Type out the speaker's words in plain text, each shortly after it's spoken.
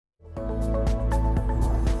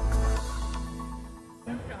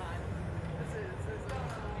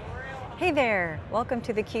Hey there, welcome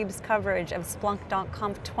to theCUBE's coverage of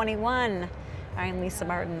Splunk.conf21. I'm Lisa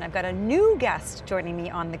Martin. I've got a new guest joining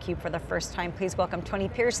me on theCUBE for the first time. Please welcome Tony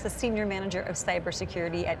Pierce, the Senior Manager of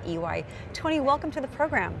Cybersecurity at EY. Tony, welcome to the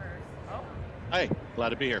program. Hi, glad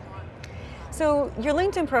to be here. So, your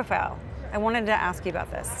LinkedIn profile, I wanted to ask you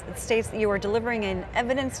about this. It states that you are delivering an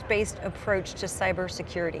evidence-based approach to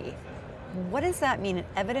cybersecurity. What does that mean, an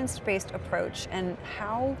evidence-based approach, and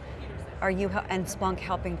how are you and Splunk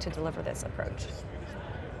helping to deliver this approach?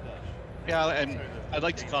 Yeah, and I'd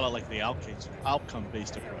like to call it like the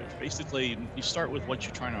outcome-based approach. Basically, you start with what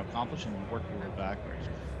you're trying to accomplish and you work your way backwards.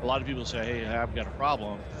 A lot of people say, hey, I've got a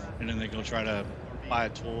problem, and then they go try to buy a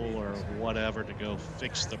tool or whatever to go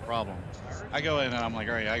fix the problem. I go in and I'm like,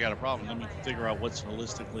 all right, I got a problem. Let me figure out what's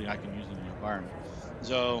holistically I can use in the environment.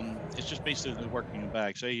 So it's just basically working it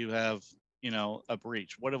back. Say you have, a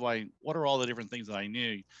breach. What are all the different things that I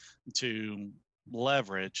need to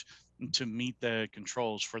leverage to meet the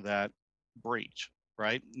controls for that breach,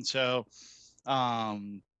 right? And so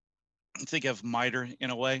um, think of MITRE in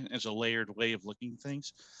a way as a layered way of looking at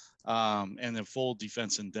things, and then full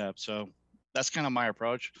defense in depth. So that's kind of my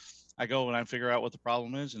approach. I go and I figure out what the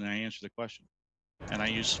problem is, and I answer the question. And I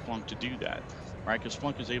use Splunk to do that, right? Because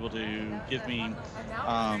Splunk is able to give me,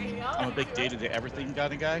 I'm a big data to everything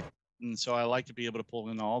kind of guy. And so I like to be able to pull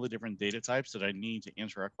in all the different data types that I need to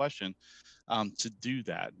answer a question to do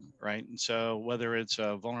that, right? And so whether it's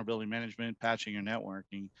vulnerability management, patching, or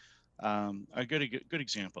networking, a good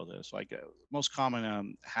example of this, like most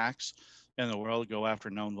common hacks in the world go after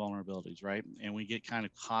known vulnerabilities, right? And we get kind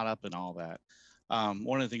of caught up in all that.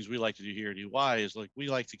 One of the things we like to do here at EY is like we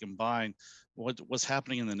like to combine what's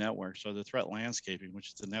happening in the network, so the threat landscaping, which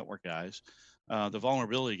is the network guys, the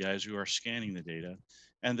vulnerability guys who are scanning the data,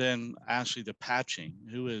 and then actually the patching,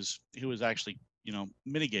 who is actually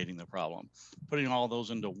mitigating the problem. Putting all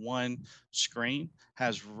those into one screen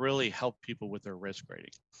has really helped people with their risk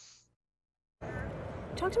rating.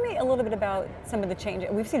 Talk to me a little bit about some of the changes.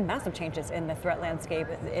 We've seen massive changes in the threat landscape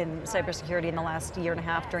in cybersecurity in the last year and a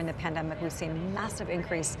half. During the pandemic, we've seen a massive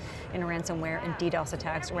increase in ransomware and DDoS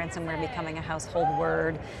attacks, ransomware becoming a household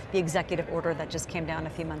word, the executive order that just came down a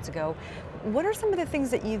few months ago. What are some of the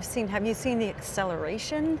things that you've seen? Have you seen the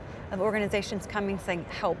acceleration of organizations coming saying,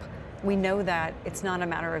 help? We know that it's not a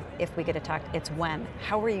matter of if we get attacked, it's when.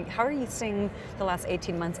 How are you seeing the last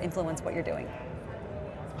 18 months influence what you're doing?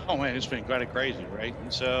 Oh man, it's been quite crazy, right?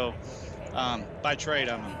 And so, by trade,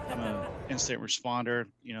 I'm an incident responder,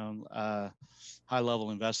 high level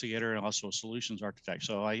investigator, and also a solutions architect.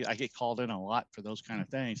 So I get called in a lot for those kind of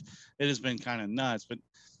things. It has been kind of nuts, but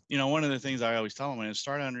one of the things I always tell them is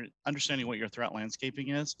start understanding what your threat landscaping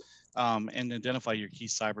is, and identify your key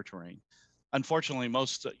cyber terrain. Unfortunately,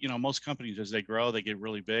 most companies as they grow, they get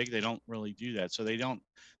really big. They don't really do that, so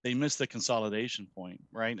they miss the consolidation point,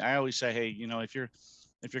 right? I always say, hey,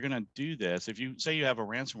 if you're going to do this, if you say you have a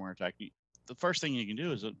ransomware attack, the first thing you can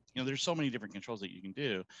do is, there's so many different controls that you can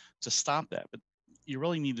do to stop that, but you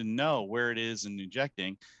really need to know where it is in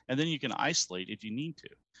injecting, and then you can isolate if you need to.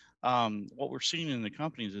 What we're seeing in the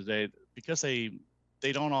companies is because they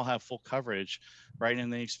don't all have full coverage, right?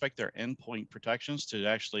 And they expect their endpoint protections to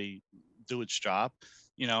actually do its job,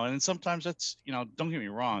 and sometimes that's, don't get me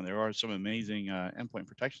wrong, there are some amazing endpoint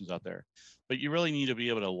protections out there, but you really need to be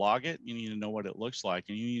able to log it. You need to know what it looks like,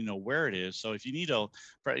 and you need to know where it is. So if you need to,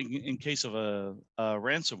 in case of a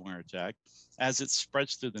ransomware attack, as it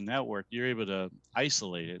spreads through the network, you're able to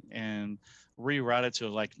isolate it and reroute it to,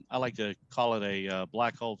 like, I like to call it a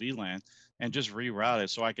black hole VLAN, and just reroute it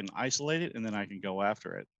so I can isolate it and then I can go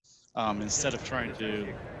after it, instead of trying to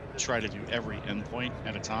do every endpoint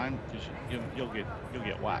at a time, because you'll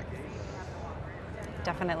get whacked.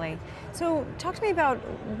 Definitely. So talk to me about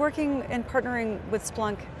working and partnering with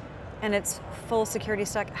Splunk and its full security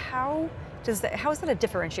stack. How is that a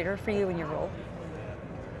differentiator for you in your role?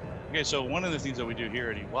 Okay, so one of the things that we do here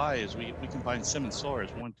at EY is we combine SIM and SOAR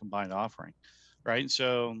as one combined offering, right?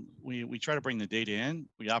 So we try to bring the data in,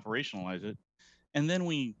 we operationalize it, and then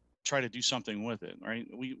we try to do something with it, right?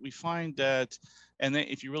 We find that, and then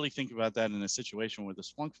if you really think about that in a situation with the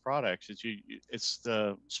Splunk products, it's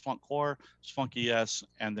the Splunk Core, Splunk ES,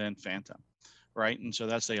 and then Phantom, right? And so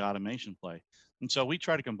that's the automation play. And so we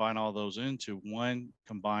try to combine all those into one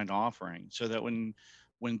combined offering, so that when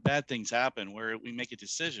bad things happen, where we make a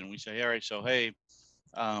decision, we say, all right, so hey,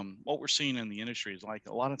 what we're seeing in the industry is, like,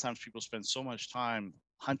 a lot of times people spend so much time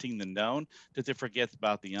hunting the known that they forget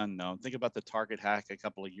about the unknown. Think about the Target hack a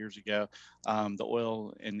couple of years ago, the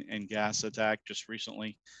oil and gas attack just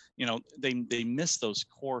recently. You know, they miss those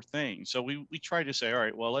core things. So we try to say, all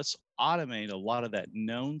right, well, let's automate a lot of that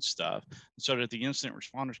known stuff so that the incident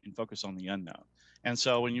responders can focus on the unknown. And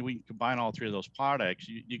so when we combine all three of those products,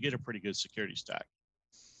 you get a pretty good security stack.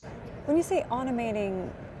 When you say automating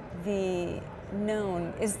the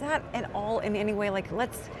known, is that at all in any way like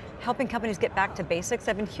let's helping companies get back to basics?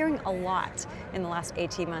 I've been hearing a lot in the last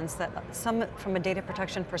 18 months that some from a data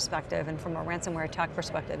protection perspective and from a ransomware attack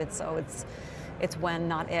perspective, it's when,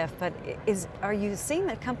 not if, but are you seeing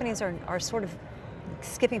that companies are sort of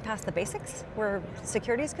skipping past the basics where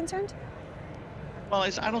security is concerned? Well,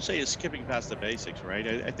 I don't say it's skipping past the basics, right?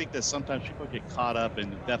 I think that sometimes people get caught up in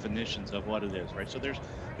the definitions of what it is, right? So there's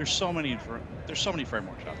so many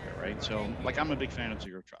frameworks out there, right? So like I'm a big fan of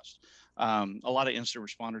zero trust. A lot of incident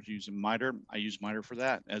responders use MITRE. I use MITRE for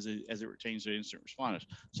that as it pertains to incident responders.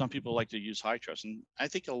 Some people like to use high trust, and I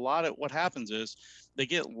think a lot of what happens is they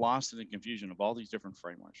get lost in the confusion of all these different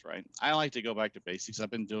frameworks, right? I like to go back to basics. I've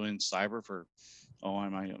been doing cyber for oh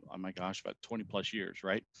my gosh, about 20 plus years,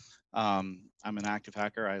 right? I'm an active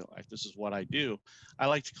hacker. This is what I do. I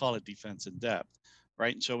like to call it defense in depth,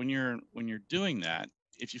 right? So when you're doing that,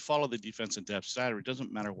 if you follow the defense in depth standard, it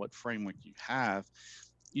doesn't matter what framework you have,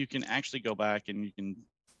 you can actually go back and you can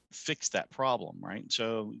fix that problem, right?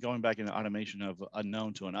 So going back into automation of a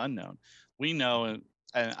known to an unknown, we know an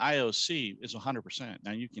IOC is 100%.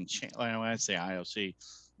 Now you can change. When I say IOC,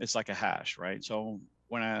 it's like a hash, right? So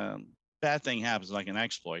when a bad thing happens, like an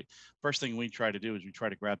exploit, first thing we try to do is we try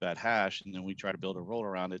to grab that hash and then we try to build a rule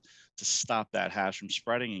around it to stop that hash from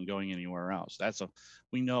spreading and going anywhere else.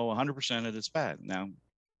 We know 100% that it's bad. Now,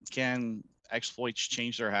 can exploits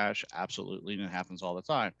change their hash? Absolutely, and it happens all the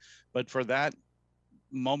time. But for that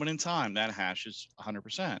moment in time, that hash is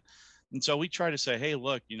 100%. And so we try to say, hey,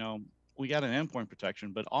 look, we got an endpoint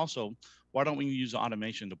protection, but also why don't we use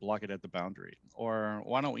automation to block it at the boundary? Or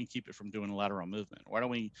why don't we keep it from doing lateral movement? Why don't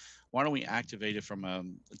we activate it from a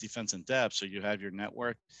defense in depth so you have your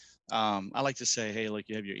network? I like to say, hey, look,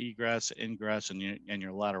 you have your egress, ingress, and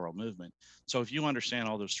your lateral movement. So if you understand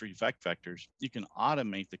all those three vectors, you can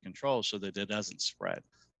automate the control so that it doesn't spread.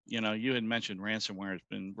 You had mentioned ransomware has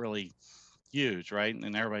been really huge, right?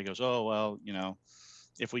 And everybody goes, oh, well,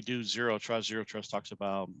 if we do zero trust talks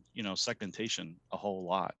about, segmentation a whole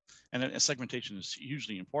lot. And segmentation is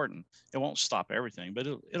hugely important. It won't stop everything, but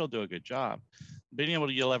it'll do a good job. Being able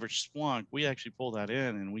to leverage Splunk, we actually pull that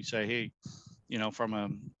in and we say, hey, from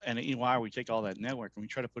an EY, we take all that network and we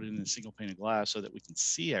try to put it in a single pane of glass so that we can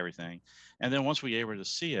see everything. And then once we're able to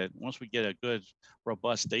see it, once we get a good,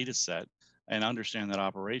 robust data set and understand that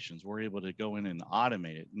operations, we're able to go in and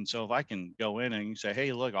automate it. And so if I can go in and say,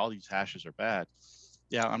 hey, look, all these hashes are bad.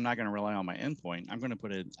 Yeah, I'm not going to rely on my endpoint. I'm going to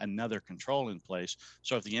put another control in place.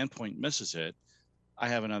 So if the endpoint misses it, I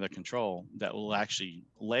have another control that will actually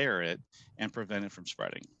layer it and prevent it from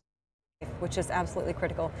spreading. Which is absolutely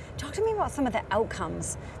critical. Talk to me about some of the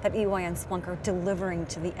outcomes that EY and Splunk are delivering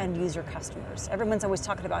to the end user customers. Everyone's always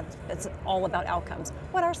talking about it's all about outcomes.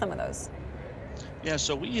 What are some of those? Yeah,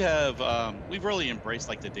 so we've really embraced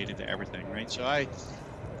like the data to everything, right? So I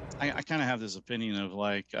kind of have this opinion of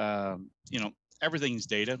like, everything's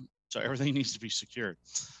data, so everything needs to be secured,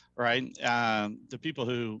 right? The people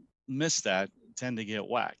who miss that tend to get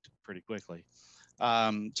whacked pretty quickly.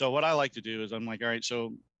 So what I like to do is I'm like, all right,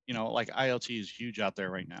 so like IoT is huge out there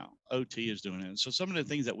right now. OT is doing it. So some of the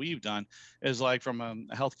things that we've done is like from a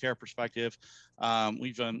healthcare perspective,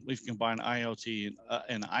 we've combined IoT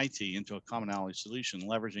and IT into a commonality solution,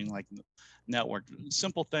 leveraging like network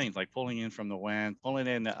simple things like pulling in from the WAN, pulling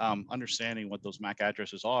in, understanding what those MAC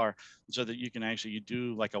addresses are, so that you can actually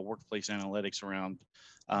do like a workplace analytics around,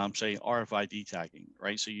 say RFID tagging,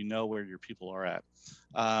 right? So you know where your people are at.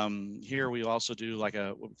 Here we also do like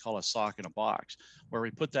what we call a SOC in a box, where we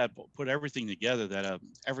put everything together that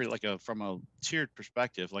from a tiered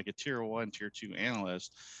perspective, like a tier 1, tier 2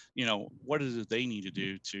 analyst, what is it they need to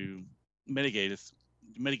do to mitigate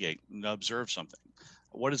and observe something?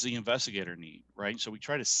 What does the investigator need, right? So we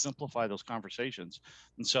try to simplify those conversations,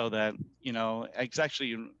 and so that it's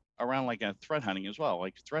actually around like a threat hunting as well.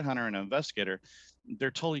 Like threat hunter and investigator,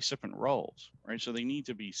 they're totally different roles, right? So they need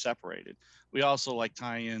to be separated. We also like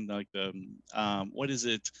tie in like the what is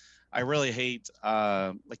it? I really hate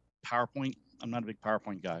like PowerPoint. I'm not a big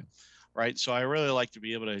PowerPoint guy, right? So I really like to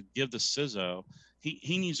be able to give the CISO.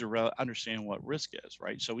 He needs to understand what risk is,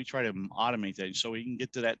 right? So we try to automate that so he can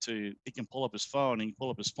get to that. He can pull up his phone and he can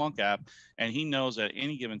pull up his Splunk app, and he knows at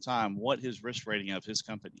any given time what his risk rating of his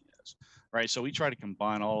company is, right? So we try to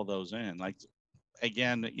combine all of those in. Like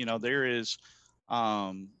again, there is,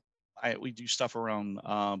 we do stuff around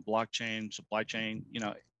blockchain, supply chain.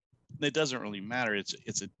 It doesn't really matter.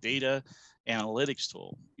 It's a data analytics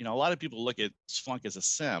tool. A lot of people look at Splunk as a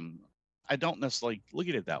SIM. I don't necessarily look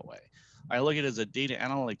at it that way. I look at it as a data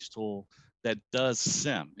analytics tool that does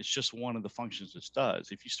SIM. It's just one of the functions it does.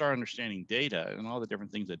 If you start understanding data and all the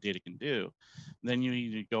different things that data can do, then you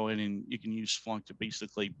need to go in and you can use Splunk to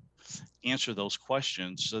basically answer those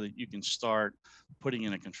questions so that you can start putting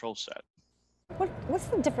in a control set. What's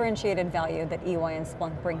the differentiated value that EY and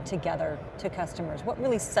Splunk bring together to customers? What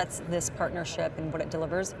really sets this partnership and what it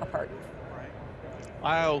delivers apart?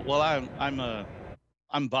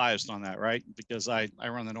 I'm biased on that, right? Because I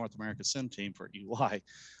run the North America SIM team for EY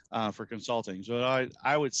for consulting. So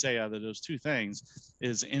I would say out of those two things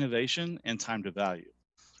is innovation and time to value,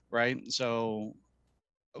 right? So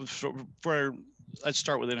for let's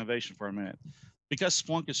start with innovation for a minute. Because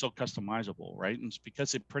Splunk is so customizable, right? And it's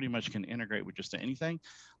because it pretty much can integrate with just anything,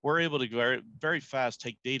 we're able to very, very fast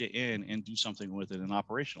take data in and do something with it and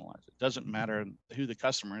operationalize it. Doesn't matter who the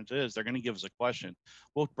customer is, they're going to give us a question.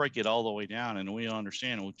 We'll break it all the way down and we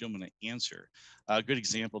understand and we'll give them an answer. A good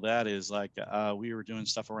example of that is like we were doing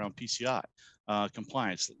stuff around PCI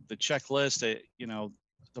compliance. The checklist that,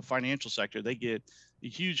 the financial sector, they get a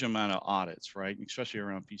huge amount of audits, right? Especially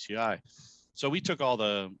around PCI. So we took all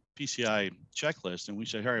the PCI checklist and we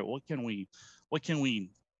said, all right, what can we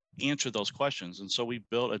answer those questions? And so we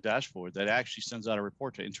built a dashboard that actually sends out a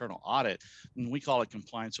report to internal audit, and we call it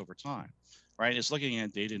compliance over time, right? It's looking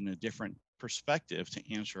at data in a different perspective to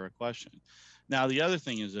answer a question. Now, the other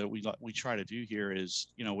thing is that we try to do here is,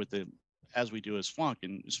 as we do as Splunk,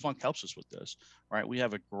 and Splunk helps us with this, right? We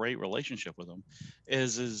have a great relationship with them,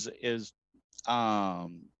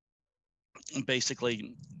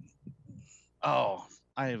 basically, oh,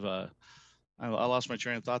 I lost my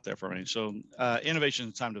train of thought there for a minute. So innovation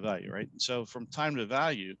and time to value, right? So from time to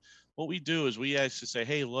value, what we do is we actually say,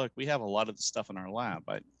 hey, look, we have a lot of the stuff in our lab.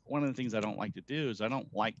 But one of the things I don't like to do is I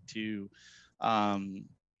don't like to go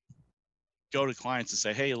to clients and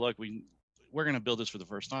say, hey, look, we're going to build this for the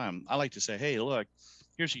first time. I like to say, hey, look,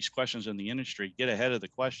 here's these questions in the industry, get ahead of the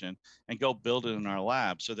question and go build it in our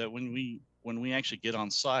lab so that when we actually get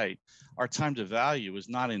on site, our time to value is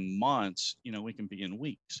not in months, we can be in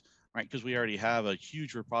weeks, right? Because we already have a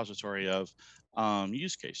huge repository of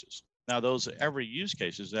use cases. Now, every use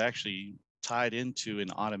case is actually tied into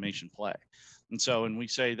an automation play. And so when we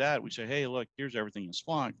say that, we say, hey, look, here's everything in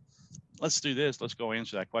Splunk. Let's do this. Let's go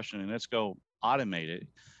answer that question and let's go automate it.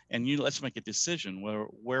 And let's make a decision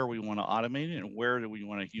where we want to automate it and where do we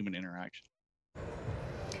want a human interaction.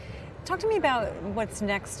 Talk to me about what's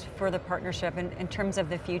next for the partnership in terms of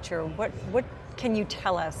the future. What can you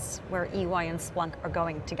tell us where EY and Splunk are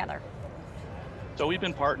going together? So we've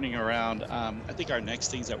been partnering around, I think our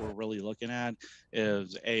next things that we're really looking at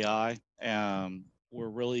is AI. We're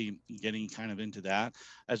really getting kind of into that,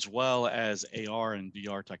 as well as AR and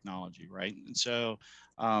VR technology, right? And so,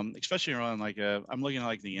 especially around I'm looking at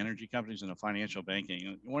like the energy companies and the financial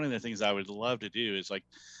banking. One of the things I would love to do is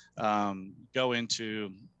go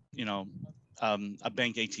into, a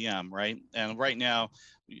bank ATM, right? And right now,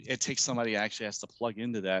 it takes somebody actually has to plug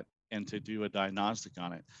into that and to do a diagnostic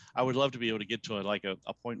on it. I would love to be able to get to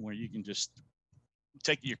a point where you can just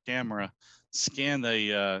take your camera, scan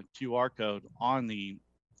the QR code on the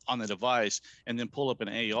device, and then pull up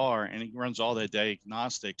an AR, and it runs all the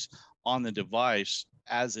diagnostics on the device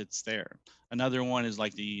as it's there. Another one is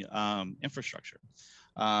like the infrastructure.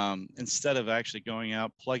 Instead of actually going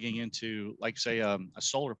out, plugging into, like, say, a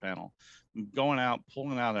solar panel, going out,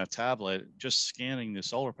 pulling out a tablet, just scanning the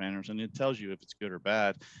solar panels, and it tells you if it's good or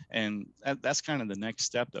bad. And that's kind of the next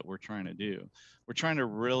step that we're trying to do. We're trying to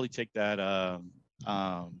really take that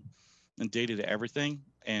and data to everything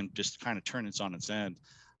and just kind of turn it on its end.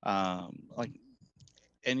 And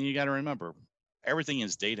you got to remember, everything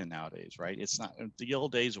is data nowadays, right? It's not the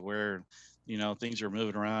old days where, things are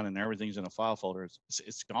moving around and everything's in a file folder.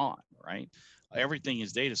 It's gone, right? Everything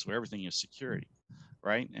is data, so everything is security,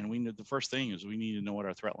 right? And the first thing is we need to know what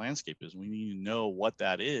our threat landscape is. We need to know what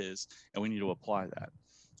that is, and we need to apply that,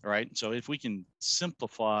 right? So if we can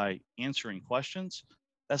simplify answering questions,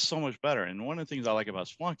 that's so much better. And one of the things I like about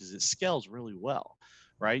Splunk is it scales really well,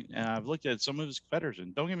 right? And I've looked at some of his competitors,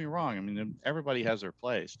 and don't get me wrong, I mean, everybody has their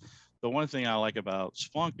place. The one thing I like about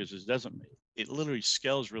Splunk is it literally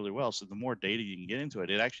scales really well. So the more data you can get into it,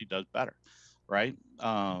 it actually does better, right?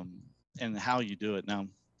 And how you do it. Now,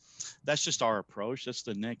 that's just our approach. That's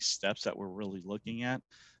the next steps that we're really looking at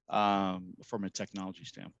from a technology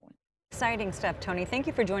standpoint. Exciting stuff, Tony. Thank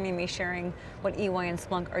you for joining me, sharing what EY and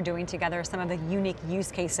Splunk are doing together, some of the unique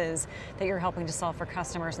use cases that you're helping to solve for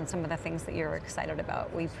customers, and some of the things that you're excited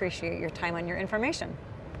about. We appreciate your time and your information.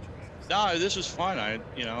 No, this was fun.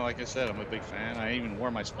 Like I said, I'm a big fan. I even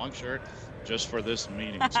wore my Splunk shirt just for this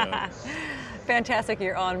meeting. So. Fantastic,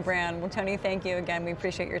 you're on brand. Well, Tony, thank you again. We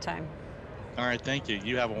appreciate your time. All right, thank you.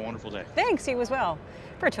 You have a wonderful day. Thanks, you as well.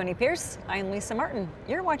 For Tony Pierce, I'm Lisa Martin.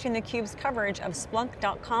 You're watching theCUBE's coverage of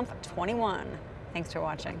Splunk.conf21. Thanks for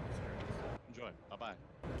watching.